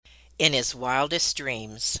In his wildest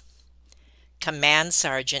dreams, Command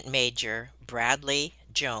Sergeant Major Bradley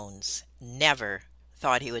Jones never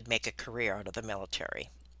thought he would make a career out of the military.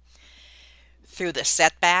 Through the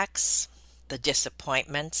setbacks, the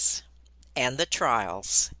disappointments, and the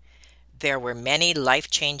trials, there were many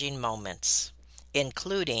life-changing moments,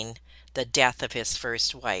 including the death of his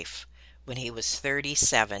first wife when he was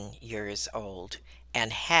 37 years old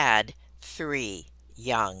and had three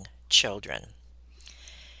young children.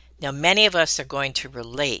 Now, many of us are going to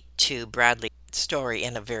relate to Bradley's story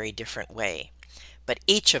in a very different way, but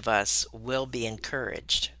each of us will be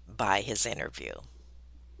encouraged by his interview.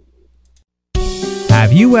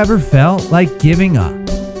 Have you ever felt like giving up,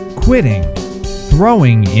 quitting,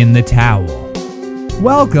 throwing in the towel?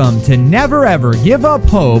 Welcome to Never Ever Give Up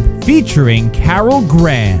Hope featuring Carol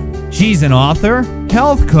Graham. She's an author,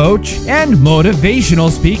 health coach, and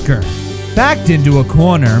motivational speaker. Backed into a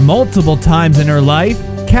corner multiple times in her life,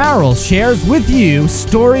 Carol shares with you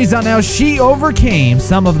stories on how she overcame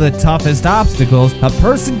some of the toughest obstacles a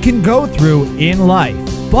person can go through in life,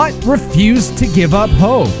 but refused to give up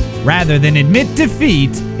hope. Rather than admit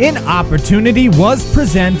defeat, an opportunity was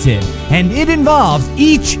presented, and it involves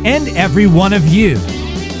each and every one of you.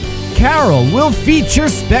 Carol will feature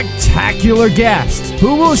spectacular guests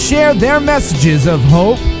who will share their messages of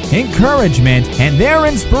hope, encouragement, and their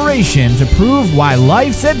inspiration to prove why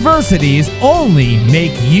life's adversities only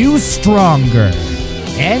make you stronger.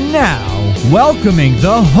 And now, welcoming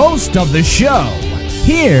the host of the show,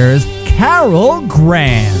 here's Carol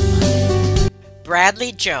Graham.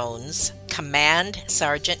 Bradley Jones, Command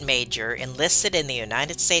Sergeant Major, enlisted in the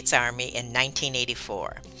United States Army in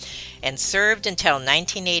 1984 and served until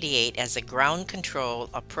 1988 as a ground control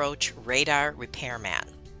approach radar repairman.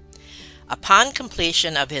 Upon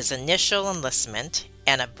completion of his initial enlistment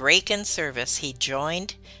and a break in service, he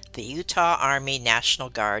joined the Utah Army National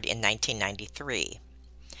Guard in 1993.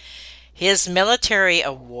 His military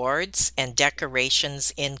awards and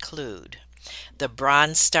decorations include the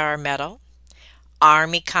Bronze Star Medal,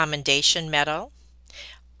 Army Commendation Medal,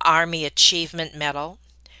 Army Achievement Medal,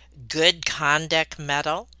 Good Conduct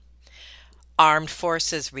Medal, Armed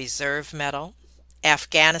Forces Reserve Medal,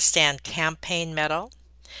 Afghanistan Campaign Medal,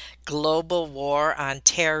 Global War on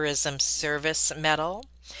Terrorism Service Medal,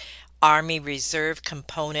 Army Reserve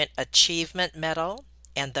Component Achievement Medal,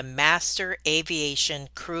 and the Master Aviation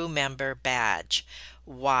Crew Member Badge.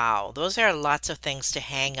 Wow, those are lots of things to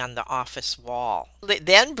hang on the office wall.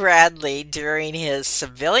 Then Bradley, during his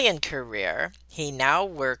civilian career, he now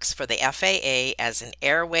works for the FAA as an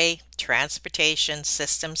Airway Transportation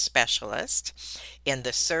System Specialist in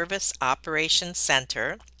the Service Operations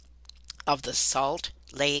Center of the Salt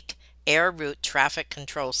Lake Air Route Traffic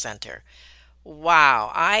Control Center.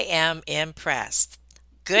 Wow, I am impressed.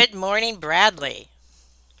 Good morning, Bradley.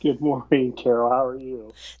 Good morning, Carol. How are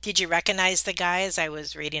you? Did you recognize the guy as I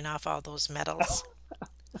was reading off all those medals?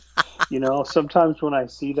 Sometimes when I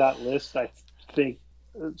see that list, I think,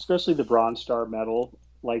 especially the Bronze Star Medal,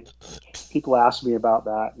 like people ask me about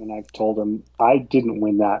that, and I've told them I didn't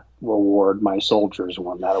win that award. My soldiers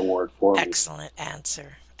won that award for me. Excellent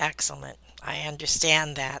answer. Excellent. I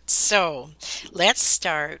understand that. So let's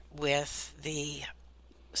start with the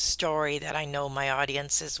story that I know my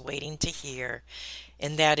audience is waiting to hear,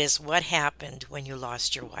 and that is what happened when you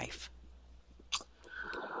lost your wife.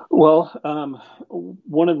 Well,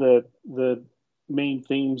 one of the main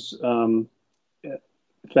themes found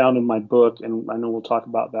in my book, and I know we'll talk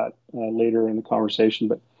about that later in the conversation,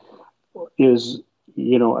 but is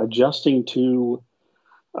adjusting to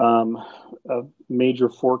a major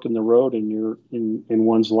fork in the road in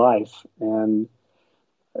one's life, and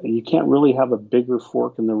you can't really have a bigger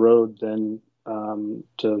fork in the road than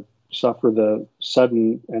to suffer the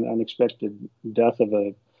sudden and unexpected death of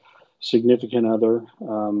a significant other,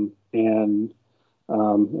 and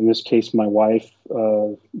in this case, my wife.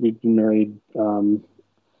 We'd been married, I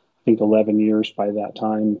think, 11 years by that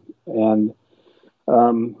time, and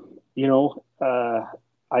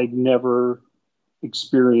I'd never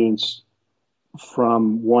experienced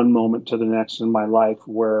from one moment to the next in my life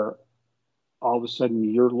where all of a sudden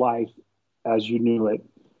your life, as you knew it,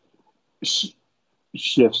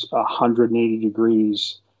 shifts 180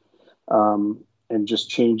 degrees, and just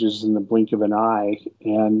changes in the blink of an eye.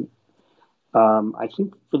 And I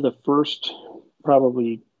think for the first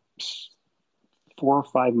probably 4 or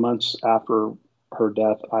 5 months after her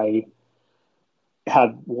death, I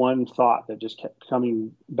had one thought that just kept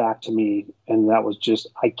coming back to me, and that was just,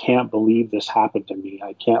 I can't believe this happened to me.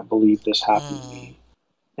 I can't believe this happened to me.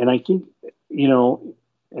 And I think,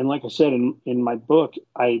 and like I said in my book,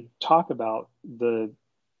 I talk about the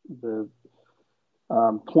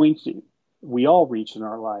points we all reach in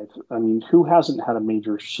our life. I mean, who hasn't had a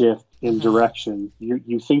major shift in Mm-hmm. direction?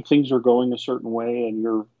 You think things are going a certain way, and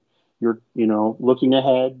you're looking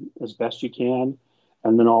ahead as best you can,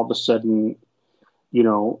 and then all of a sudden,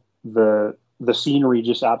 the scenery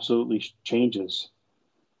just absolutely changes.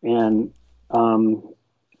 And um,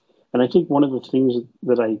 and I think one of the things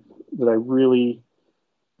that I really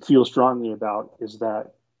feel strongly about is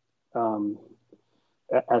that, um,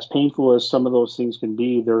 as painful as some of those things can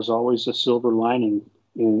be, there's always a silver lining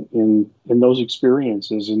in those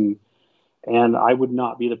experiences, and I would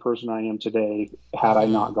not be the person I am today had I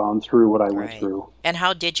Mm-hmm. not gone through what I went Right. through. And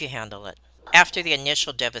how did you handle it? After the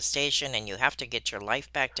initial devastation and you have to get your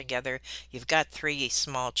life back together, you've got three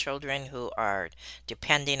small children who are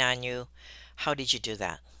depending on you. How did you do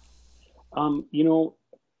that? You know,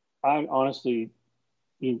 I honestly,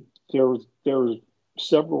 there was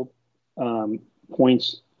several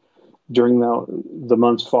points during the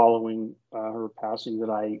months following her passing that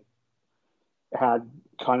I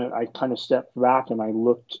kind of stepped back and I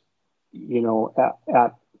looked,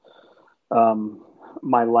 at um,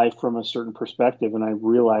 my life from a certain perspective, and I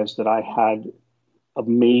realized that I had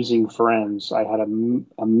amazing friends. I had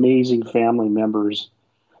amazing family members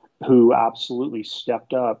who absolutely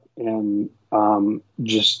stepped up and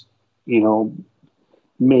just, you know,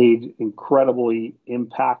 made incredibly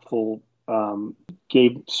impactful,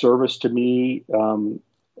 gave service to me,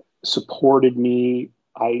 supported me.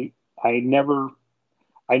 I I never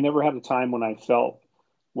I never had a time when I felt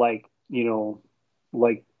like,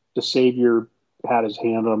 like the Savior had his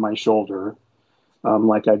hand on my shoulder,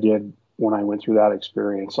 like I did when I went through that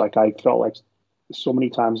experience. Like I felt like so many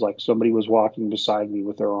times like somebody was walking beside me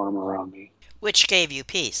with their arm around me. Which gave you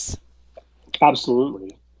peace?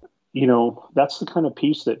 Absolutely. That's the kind of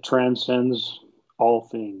peace that transcends all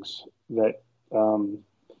things. That um,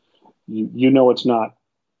 it's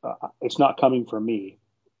not coming from me.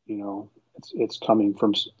 It's coming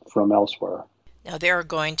from elsewhere. Now, there are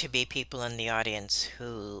going to be people in the audience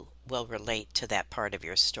who will relate to that part of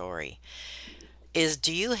your story.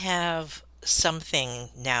 Do you have something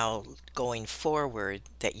now going forward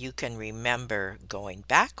that you can remember going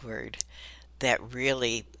backward that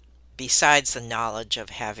really, besides the knowledge of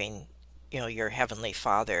having, your Heavenly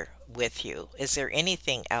Father with you, is there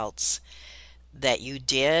anything else that you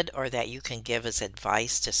did or that you can give as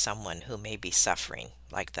advice to someone who may be suffering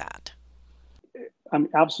like that? I mean,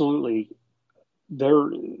 absolutely. There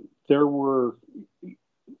there were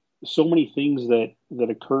so many things that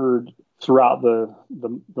occurred throughout the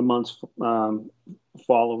months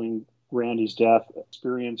following Randy's death.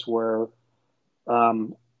 Experience where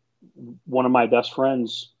um, one of my best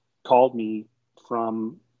friends called me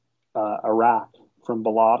from Iraq, from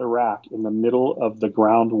Balad, Iraq, in the middle of the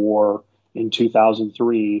ground war in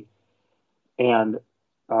 2003, and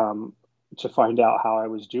um, to find out how I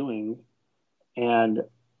was doing. And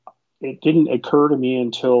it didn't occur to me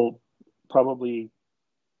until probably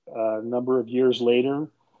a number of years later.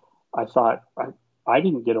 I thought, I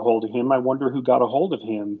didn't get a hold of him. I wonder who got a hold of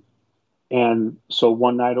him. And so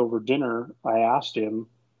one night over dinner, I asked him,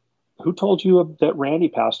 "Who told you that Randy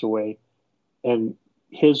passed away?" And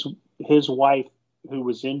his wife, who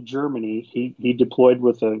was in Germany, he deployed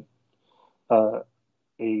with a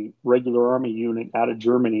a regular army unit out of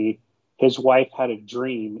Germany. His wife had a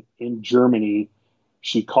dream in Germany.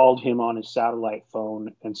 She called him on his satellite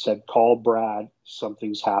phone and said, "Call Brad,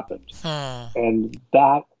 something's happened." Hmm. And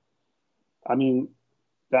that, I mean,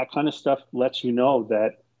 that kind of stuff lets you know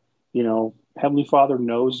that, Heavenly Father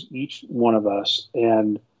knows each one of us.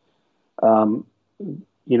 And, um,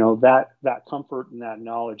 that comfort and that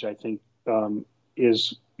knowledge, I think,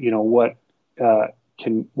 is, uh,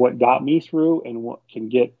 what got me through and what can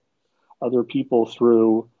get other people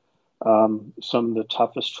through some of the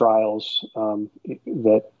toughest trials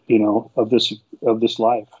that of this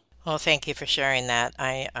life. Well, thank you for sharing that.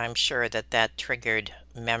 I'm sure that that triggered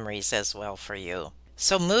memories as well for you.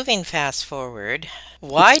 So, moving fast forward,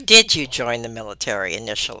 why did you join the military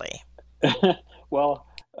initially? Well,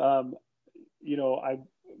 um, I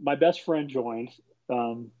my best friend joined,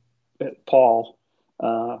 um, Paul,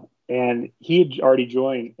 uh, and he had already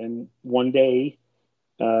joined. And one day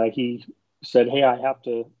he said, "Hey, I have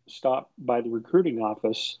to stop by the recruiting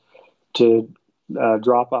office to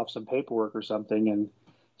drop off some paperwork or something." And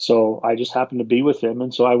so I just happened to be with him,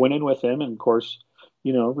 and so I went in with him. And of course,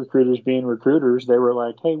 recruiters being recruiters, they were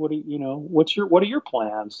like, "Hey, what are your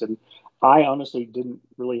plans?" And I honestly didn't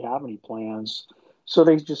really have any plans, so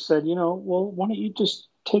they just said, "Well, why don't you just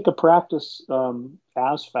take a practice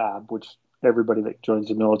ASFAB, which everybody that joins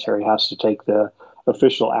the military has to take the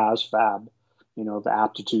official ASFAB, the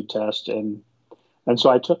aptitude test." And And so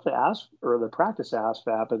I took the practice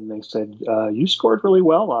ASVAB, and they said, you scored really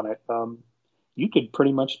well on it. You could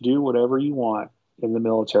pretty much do whatever you want in the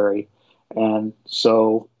military. And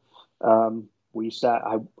so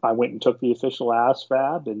I went and took the official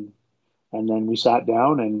ASVAB, and then we sat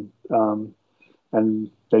down,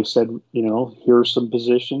 and they said, here's some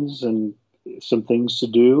positions and some things to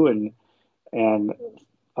do. And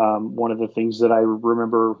one of the things that I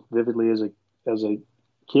remember vividly as a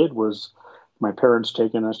kid was my parents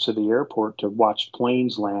taking us to the airport to watch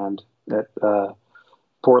planes land at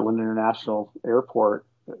Portland International Airport,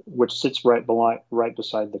 which sits right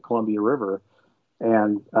beside the Columbia River.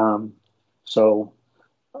 And so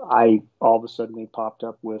all of a sudden they popped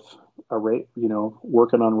up with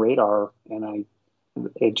working on radar, and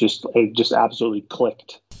it just absolutely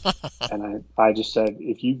clicked. And I just said,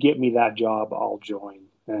 if you get me that job, I'll join.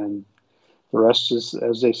 And the rest is,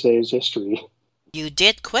 as they say, is history. You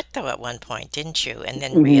did quit though at one point, didn't you? And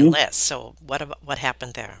then Mm-hmm. re-enlist. So what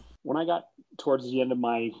happened there? When I got towards the end of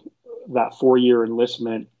that 4-year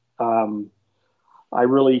enlistment, I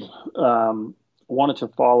really wanted to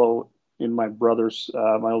follow in my brother's.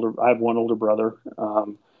 I have one older brother,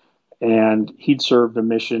 and he'd served a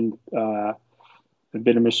mission. Had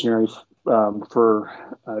been a missionary for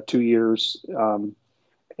 2 years,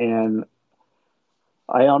 and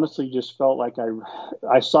I honestly just felt like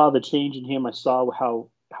I saw the change in him. I saw how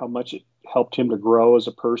much it helped him to grow as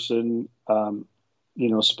a person.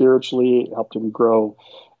 Spiritually, it helped him grow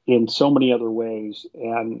in so many other ways.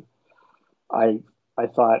 And I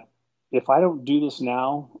thought, if I don't do this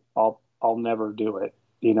now, I'll never do it.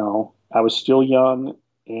 I was still young,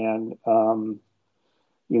 and I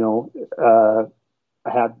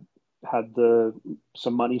had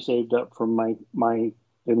some money saved up from my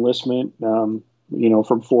enlistment, from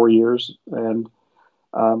 4 years, and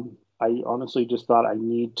I honestly just thought I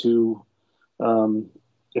need to.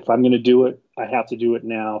 If I'm going to do it, I have to do it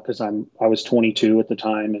now, because I was 22 at the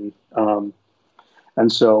time,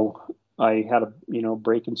 and so I had a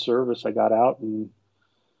break in service. I got out and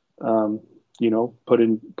put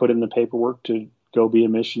in the paperwork to go be a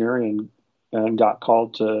missionary, and got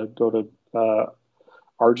called to go to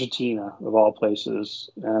Argentina, of all places,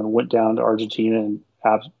 and went down to Argentina and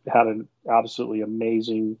had an absolutely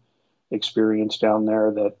amazing experience down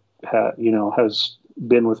there that has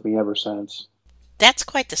been with me ever since. That's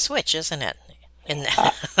quite the switch, isn't it? In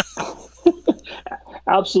Uh,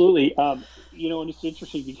 Absolutely. And it's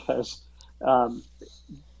interesting because um,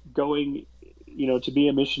 going, to be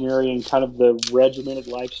a missionary and kind of the regimented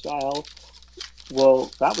lifestyle,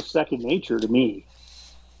 well, that was second nature to me.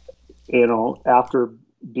 After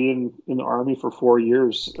being in the Army for 4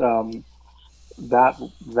 years,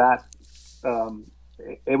 that um,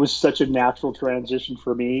 it was such a natural transition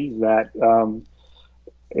for me that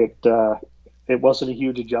it it wasn't a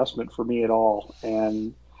huge adjustment for me at all.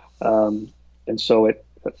 Um, and so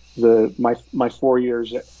my 4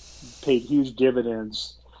 years paid huge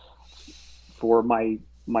dividends for my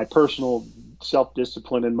personal self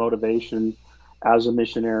discipline and motivation as a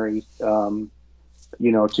missionary. To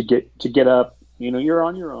get up, you're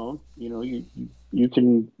on your own. You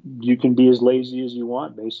can be as lazy as you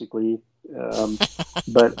want, basically.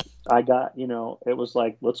 But I got, it was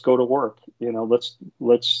like, let's go to work.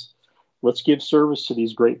 Let's give service to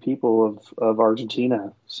these great people of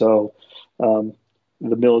Argentina. So the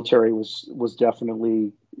military was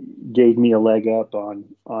definitely gave me a leg up on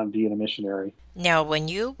being a missionary. Now, when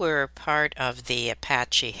you were part of the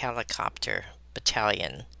Apache helicopter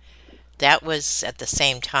battalion, that was at the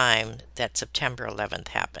same time that September 11th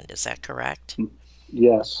happened. Is that correct? Yes,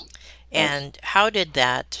 yes. And how did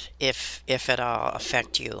that, if at all,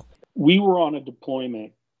 affect you? We were on a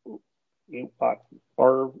deployment. Uh,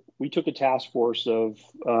 we took a task force of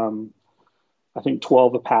I think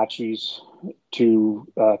 12 Apaches to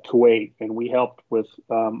Kuwait, and we helped with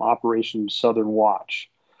Operation Southern Watch,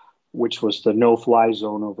 which was the no-fly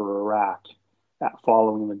zone over Iraq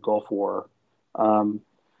following the Gulf War. Um,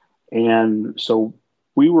 and so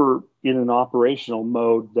we were in an operational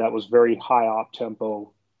mode that was very high op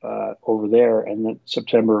tempo over there. And then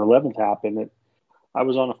September 11th happened. I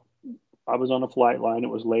was on a I was on a flight line. It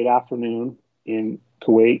was late afternoon in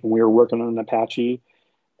Kuwait, and we were working on an Apache,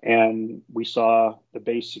 and we saw the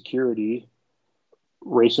base security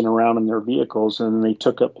racing around in their vehicles, and they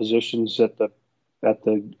took up positions at the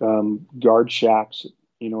guard shacks,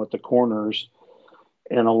 at the corners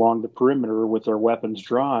and along the perimeter with their weapons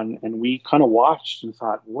drawn. And we kind of watched and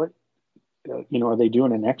thought, what, are they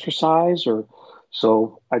doing an exercise? Or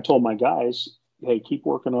so I told my guys, hey, keep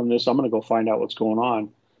working on this. I'm going to go find out what's going on.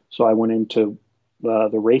 So I went into the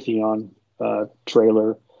Raytheon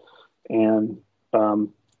trailer, and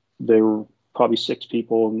there were probably 6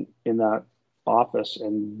 people in that office,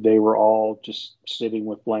 and they were all just sitting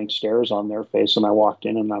with blank stares on their face. And I walked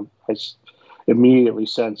in, and I immediately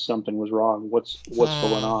sensed something was wrong. What's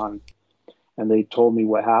going on? And they told me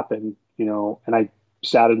what happened, and I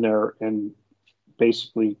sat in there and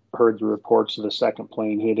basically heard the reports of the second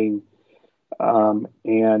plane hitting,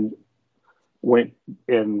 and went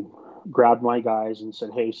and grabbed my guys and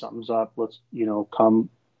said, "Hey, something's up. Let's, come."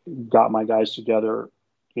 Got my guys together,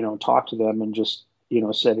 talked to them, and just,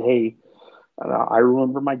 said, "Hey, I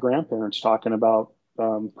remember my grandparents talking about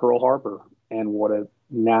Pearl Harbor and what a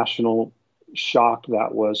national shock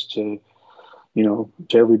that was to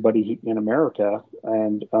everybody in America."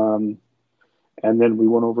 And then we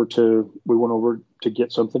went over to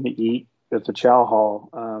get something to eat at the chow hall,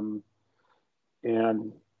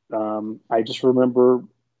 and I just remember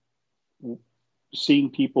seeing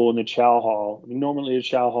people in the chow hall. I mean, normally the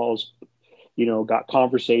chow halls, got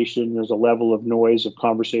conversation. There's a level of noise of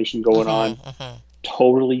conversation going on,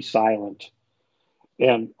 totally silent.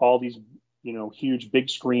 And all these, huge big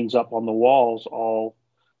screens up on the walls, all,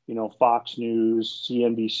 Fox News,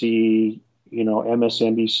 CNBC,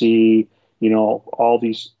 MSNBC, all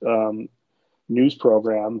these news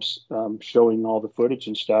programs showing all the footage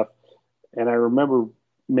and stuff. And I remember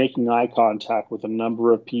making eye contact with a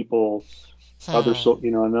number of people, a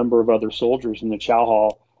number of other soldiers in the chow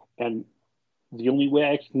hall. And the only way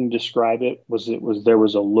I can describe it was there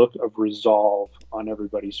was a look of resolve on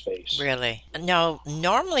everybody's face. Really? Now,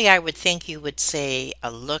 normally I would think you would say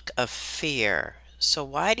a look of fear. So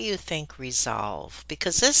why do you think resolve?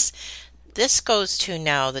 Because this goes to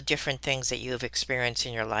now the different things that you have experienced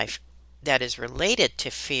in your life that is related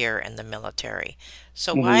to fear in the military.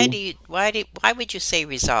 So why would you say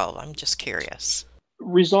resolve? I'm just curious.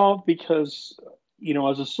 Resolve because,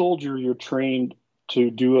 as a soldier, you're trained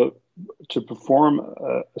to perform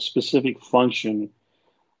a specific function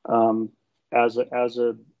as a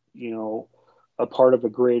part of a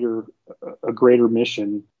greater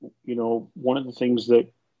mission. One of the things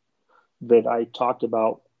that I talked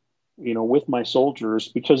about, with my soldiers,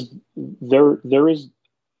 because there is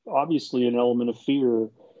obviously an element of fear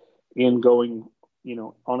in going,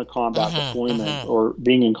 on a combat deployment or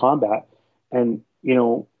being in combat. And,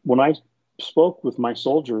 when I spoke with my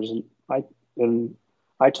soldiers and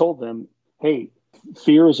I told them, hey,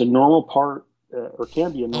 fear is a normal part or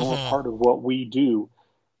can be a normal part of what we do.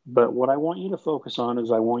 But what I want you to focus on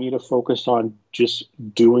is I want you to focus on just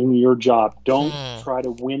doing your job. Don't try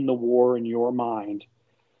to win the war in your mind.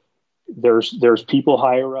 There's people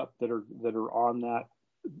higher up that are on that,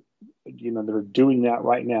 that are doing that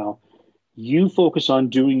right now. You focus on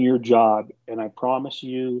doing your job, and I promise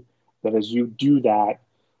you that as you do that,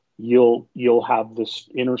 you'll have this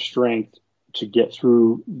inner strength to get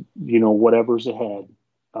through, whatever's ahead.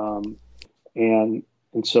 And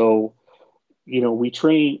so, we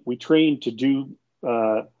train to do,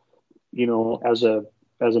 as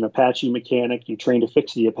an Apache mechanic, you train to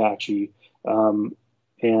fix the Apache. And,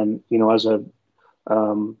 as a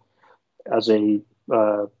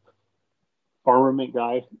armament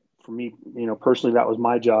guy, for me, personally, that was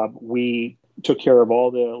my job. We took care of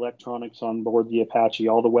all the electronics on board the Apache,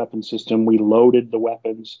 all the weapon system. We loaded the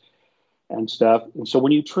weapons and stuff. And so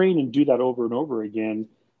when you train and do that over and over again,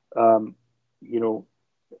 if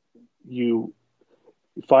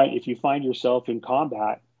you find yourself in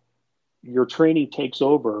combat, your training takes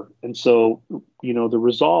over. And so, the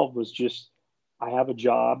resolve was just, I have a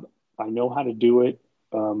job, I know how to do it.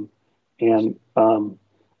 And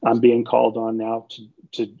I'm being called on now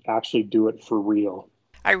to actually do it for real.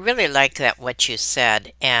 I really like what you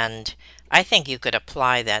said, and I think you could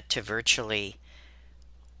apply that to virtually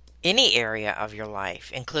any area of your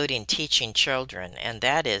life, including teaching children, and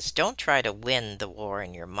that is, don't try to win the war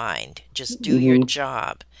in your mind. Just do your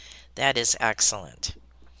job. That is excellent.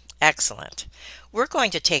 Excellent. We're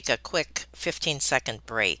going to take a quick 15-second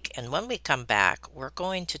break, and when we come back, we're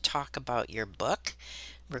going to talk about your book.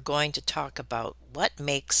 We're going to talk about what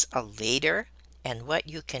makes a leader and what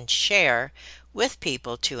you can share with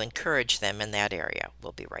people to encourage them in that area.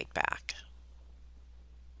 We'll be right back.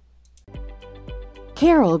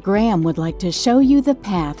 Carol Graham would like to show you the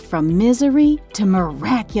path from misery to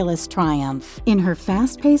miraculous triumph in her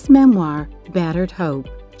fast-paced memoir, Battered Hope.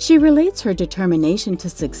 She relates her determination to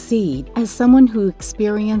succeed as someone who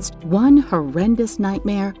experienced one horrendous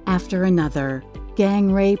nightmare after another.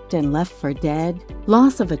 Gang raped and left for dead,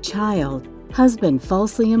 loss of a child, husband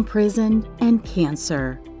falsely imprisoned, and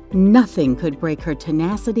cancer. Nothing could break her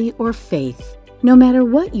tenacity or faith. No matter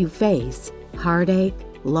what you face, heartache,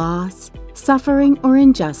 loss, suffering, or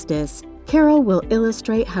injustice, Carol will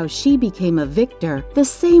illustrate how she became a victor the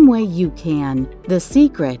same way you can. The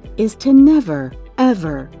secret is to never,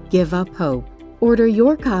 ever give up hope. Order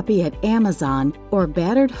your copy at Amazon or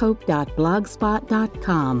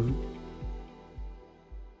batteredhope.blogspot.com.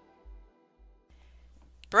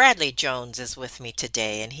 Bradley Jones is with me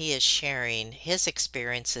today, and he is sharing his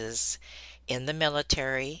experiences in the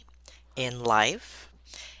military, in life,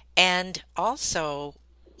 and also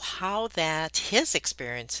how that his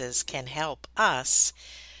experiences can help us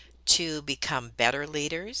to become better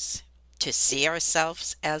leaders, to see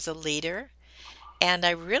ourselves as a leader. And I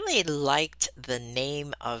really liked the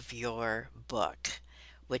name of your book,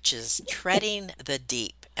 which is Treading the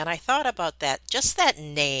Deep. And I thought about that, just that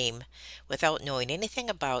name, without knowing anything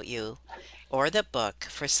about you or the book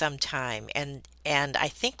for some time. And I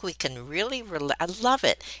think we can really relate. I love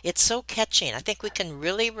it. It's so catching. I think we can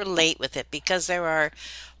really relate with it because there are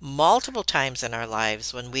multiple times in our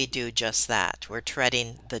lives when we do just that. We're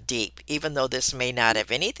treading the deep, even though this may not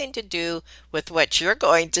have anything to do with what you're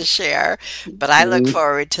going to share, but I look Mhm.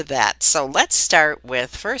 forward to that. So let's start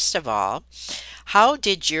with, first of all, how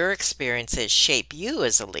did your experiences shape you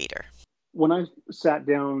as a leader? When I sat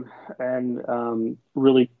down and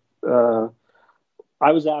really, uh,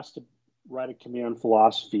 I was asked to write a command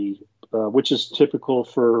philosophy, which is typical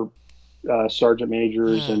for sergeant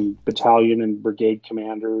majors Hmm. and battalion and brigade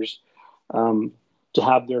commanders, um, to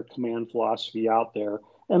have their command philosophy out there.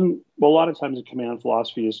 And a lot of times, the command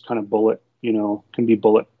philosophy is kind of bullet, can be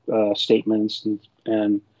bullet statements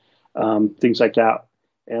and things like that.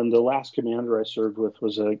 And the last commander I served with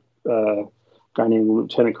was a guy named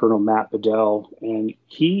Lieutenant Colonel Matt Bedell, and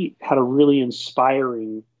he had a really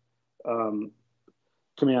inspiring um,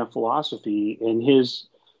 command philosophy. And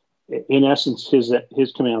in essence, his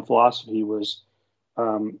command philosophy was,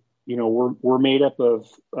 we're made up of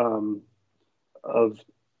I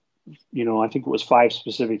think it was five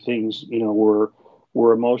specific things. We're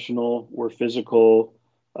emotional, we're physical,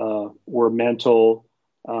 we're mental,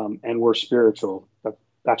 and we're spiritual.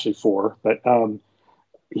 Actually, four, but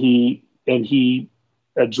he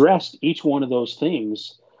addressed each one of those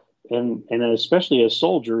things, and especially as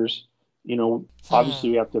soldiers, Hmm.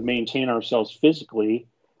 obviously we have to maintain ourselves physically,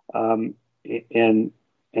 um, and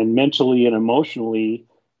mentally and emotionally.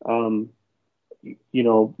 Um,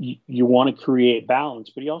 you want to create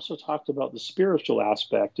balance, but he also talked about the spiritual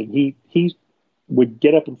aspect, and he would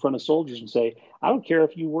get up in front of soldiers and say, I don't care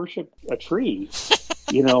if you worship a tree,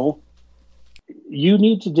 you know, you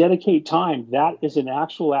need to dedicate time. That is an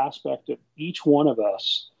actual aspect of each one of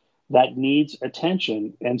us that needs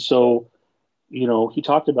attention. And so, he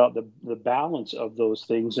talked about the balance of those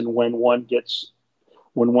things, and when one gets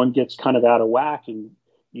kind of out of whack, and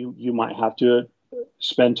you might have to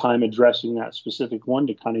spend time addressing that specific one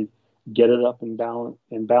to kind of get it up and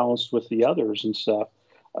balanced with the others and stuff.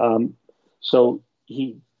 Um, so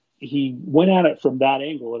he went at it from that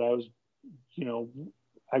angle, and you know,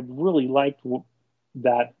 I really liked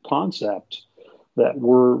that concept that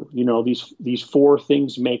these four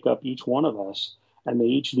things make up each one of us, and they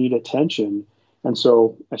each need attention. And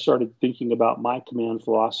so I started thinking about my command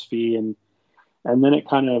philosophy, and then it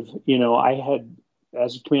kind of, I had,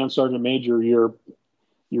 as a command sergeant major, you're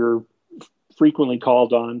frequently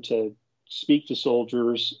called on to speak to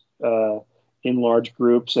soldiers in large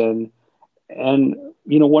groups, and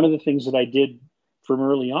one of the things that I did from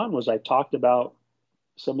early on was I talked about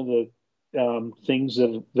some of the things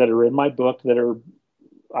that are in my book that are,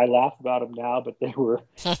 I laugh about them now, but they were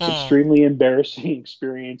extremely embarrassing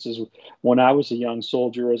experiences when I was a young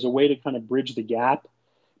soldier, as a way to kind of bridge the gap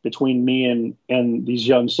between me and these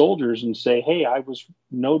young soldiers, and say, hey, I was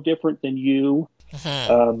no different than you.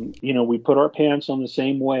 We put our pants on the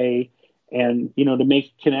same way, and to make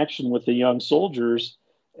a connection with the young soldiers,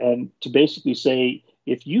 and to basically say,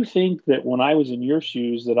 if you think that when I was in your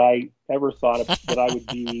shoes that I ever thought that I would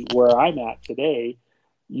be where I'm at today,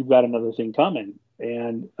 you've got another thing coming.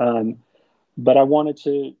 And but I wanted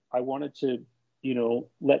to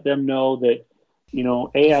let them know that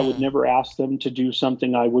I would Hmm. never ask them to do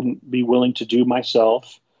something I wouldn't be willing to do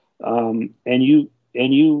myself. And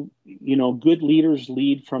good leaders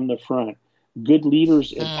lead from the front. Good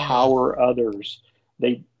leaders Hmm. empower others.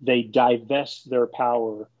 They divest their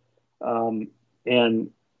power, um,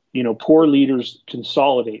 and poor leaders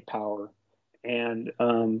consolidate power. And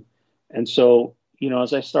um, and so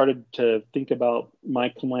as I started to think about my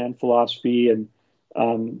command philosophy, and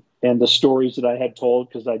the stories that I had told,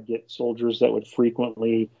 because I'd get soldiers that would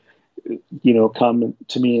frequently come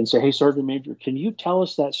to me and say, hey, Sergeant Major, can you tell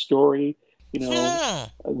us that story, Hmm.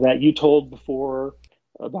 that you told before,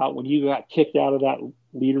 about when you got kicked out of that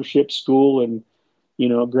leadership school, and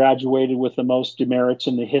graduated with the most demerits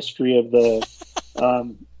in the history of the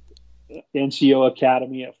um, NCO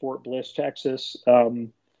Academy at Fort Bliss, Texas.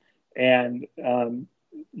 And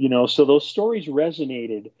so those stories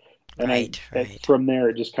resonated, and Right. from there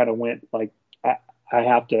it just kind of went like, I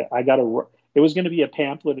got to. It was going to be a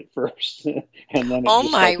pamphlet at first, and then it Oh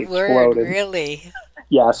just my like word, exploded. really?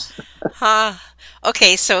 Yes. Huh.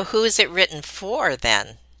 Okay, so who is it written for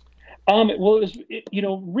then? Well, it was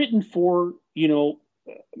written for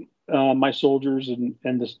my soldiers and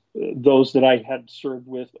those that I had served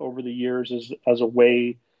with over the years as a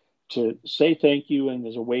way to say thank you and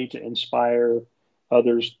as a way to inspire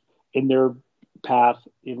others in their path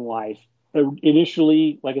in life.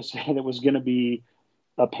 Initially, like I said, it was going to be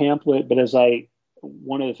a pamphlet, but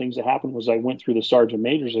one of the things that happened was I went through the Sergeant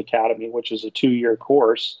Major's Academy, which is a 2-year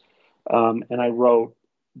course, and I wrote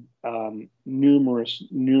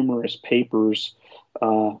numerous papers,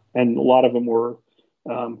 and a lot of them were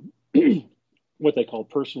um, what they call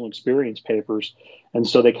personal experience papers. And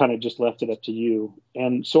so they kind of just left it up to you.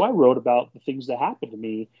 And so I wrote about the things that happened to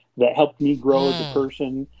me that helped me grow as a Mm.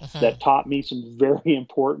 person, Hmm. that taught me some very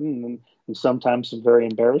important and sometimes some very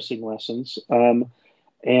embarrassing lessons. And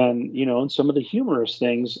some of the humorous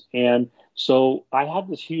things. And so I had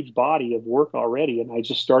this huge body of work already, and I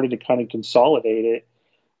just started to kind of consolidate it.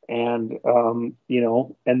 And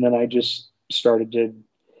then I just started to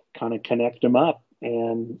kind of connect them up.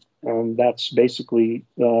 And that's basically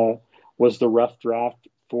was the rough draft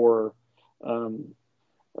for, um,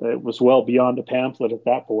 it was well beyond a pamphlet at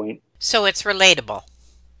that point. So it's relatable.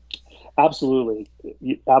 Absolutely.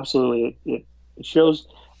 Absolutely. It shows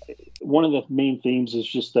one of the main themes is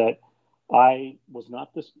just that I was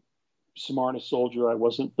not the smartest soldier. I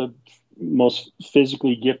wasn't the most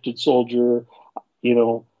physically gifted soldier. You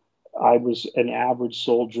know, I was an average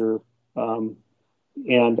soldier, um,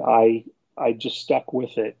 and I just stuck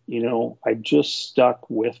with it. I just stuck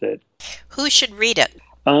with it. Who should read it?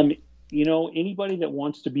 Um, Anybody that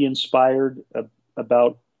wants to be inspired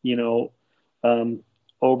about um,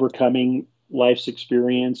 overcoming life's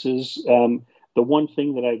experiences. The one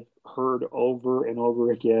thing that I've heard over and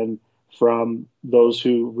over again from those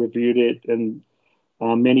who reviewed it, and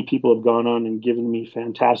many people have gone on and given me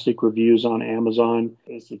fantastic reviews on Amazon,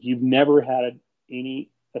 is if you've never had any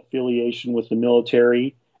affiliation with the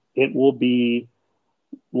military, it will be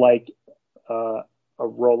like uh, a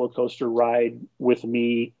roller coaster ride with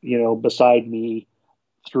me, beside me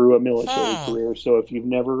through a military Hmm. career. So if you've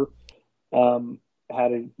never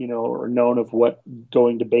had or known of what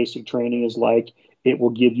going to basic training is like, it will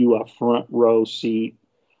give you a front row seat.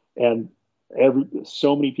 And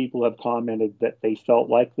so many people have commented that they felt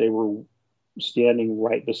like they were standing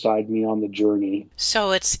right beside me on the journey.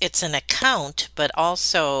 So it's an account, but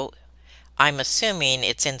also I'm assuming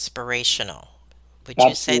it's inspirational. Would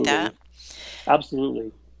you say that? Absolutely.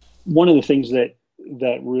 Absolutely. One of the things that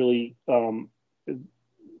really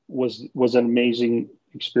was an amazing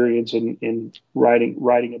experience in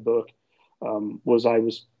writing a book was I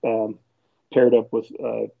was paired up with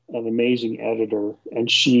an amazing editor,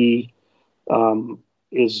 and she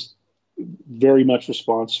is very much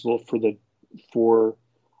responsible for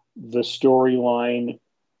the storyline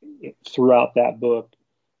throughout that book,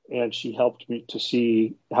 and she helped me to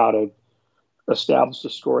see how to establish the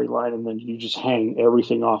storyline, and then you just hang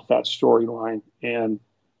everything off that storyline. And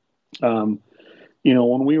um,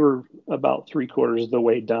 when we were about 3/4 of the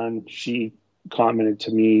way done, she commented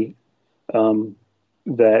to me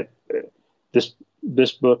that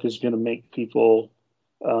this book is going to make people.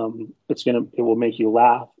 It will make you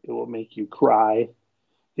laugh. It will make you cry.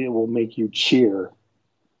 It will make you cheer.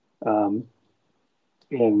 Um,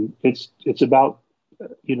 and it's about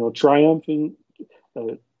triumphing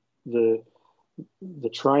uh, the the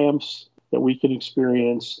triumphs that we can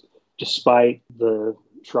experience despite the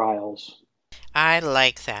trials. I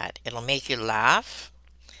like that. It'll make you laugh,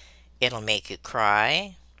 it'll make you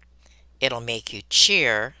cry, it'll make you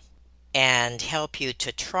cheer, and help you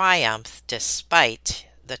to triumph despite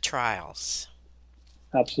the trials.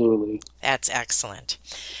 Absolutely. That's excellent.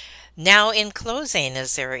 Now, in closing,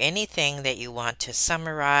 is there anything that you want to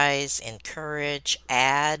summarize, encourage,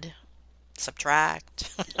 add, subtract,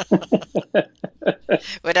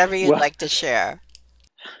 whatever you'd Well, like to share?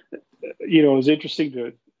 it was interesting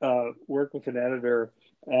to work with an editor,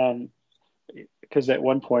 and because at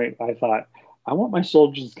one point I thought I want my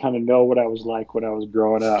soldiers to kind of know what I was like when I was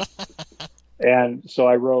growing up, and so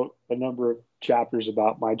I wrote a number of chapters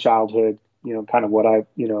about my childhood. Kind of what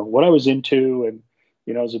I was into, and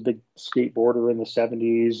I was a big skateboarder in the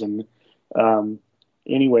 '70s, and um,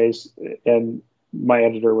 anyways, and my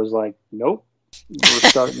editor was like, "Nope." We're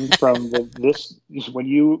starting from this when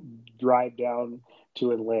you drive down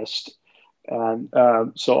to enlist, and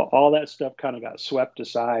so all that stuff kind of got swept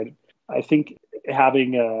aside. I think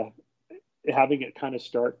having it kind of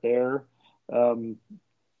start there, and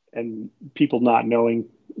people not knowing,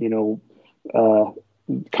 kind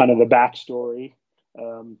of the backstory.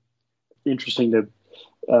 Interesting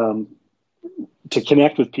to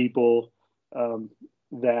connect with people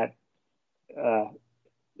that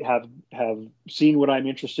have seen what I'm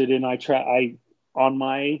interested in. I on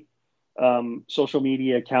my social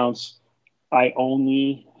media accounts, I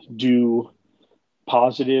only do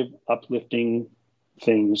positive, uplifting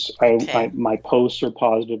things. Okay. My posts are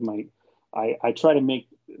positive. I try to make,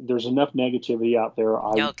 there's enough negativity out there.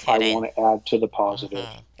 No I kidding. want to add to the positive.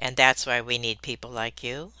 And that's why we need people like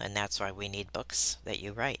you, and that's why we need books that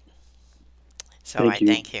you write. So I Thank you.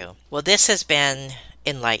 thank you. Well, this has been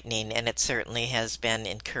enlightening, and it certainly has been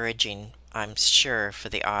encouraging, I'm sure, for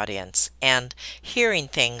the audience. And hearing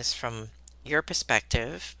things from your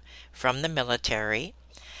perspective, from the military,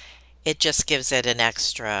 it just gives it an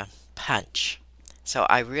extra punch. So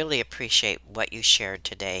I really appreciate what you shared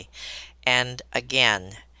today. And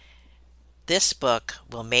again, this book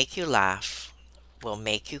will make you laugh, will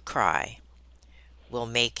make you cry, will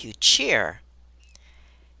make you cheer,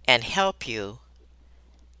 and help you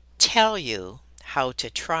tell you how to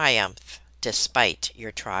triumph despite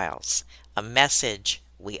your trials. A message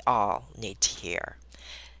we all need to hear.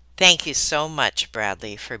 Thank you so much,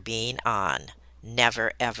 Bradley, for being on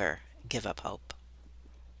Never Ever Give Up Hope.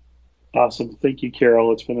 Awesome. Thank you,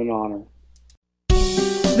 Carol. It's been an honor.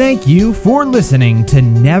 Thank you for listening to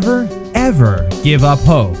Never Ever Give Up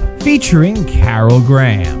Hope, featuring Carol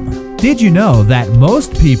Graham. Did you know that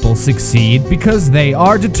most people succeed because they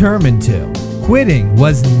are determined to? Quitting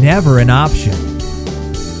was never an option.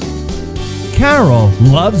 Carol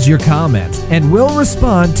loves your comments and will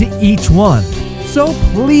respond to each one. So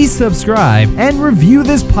please subscribe and review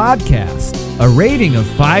this podcast. A rating of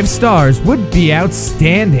 5 stars would be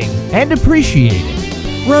outstanding and appreciated.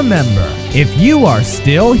 Remember, if you are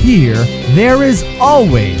still here, there is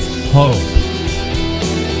always hope.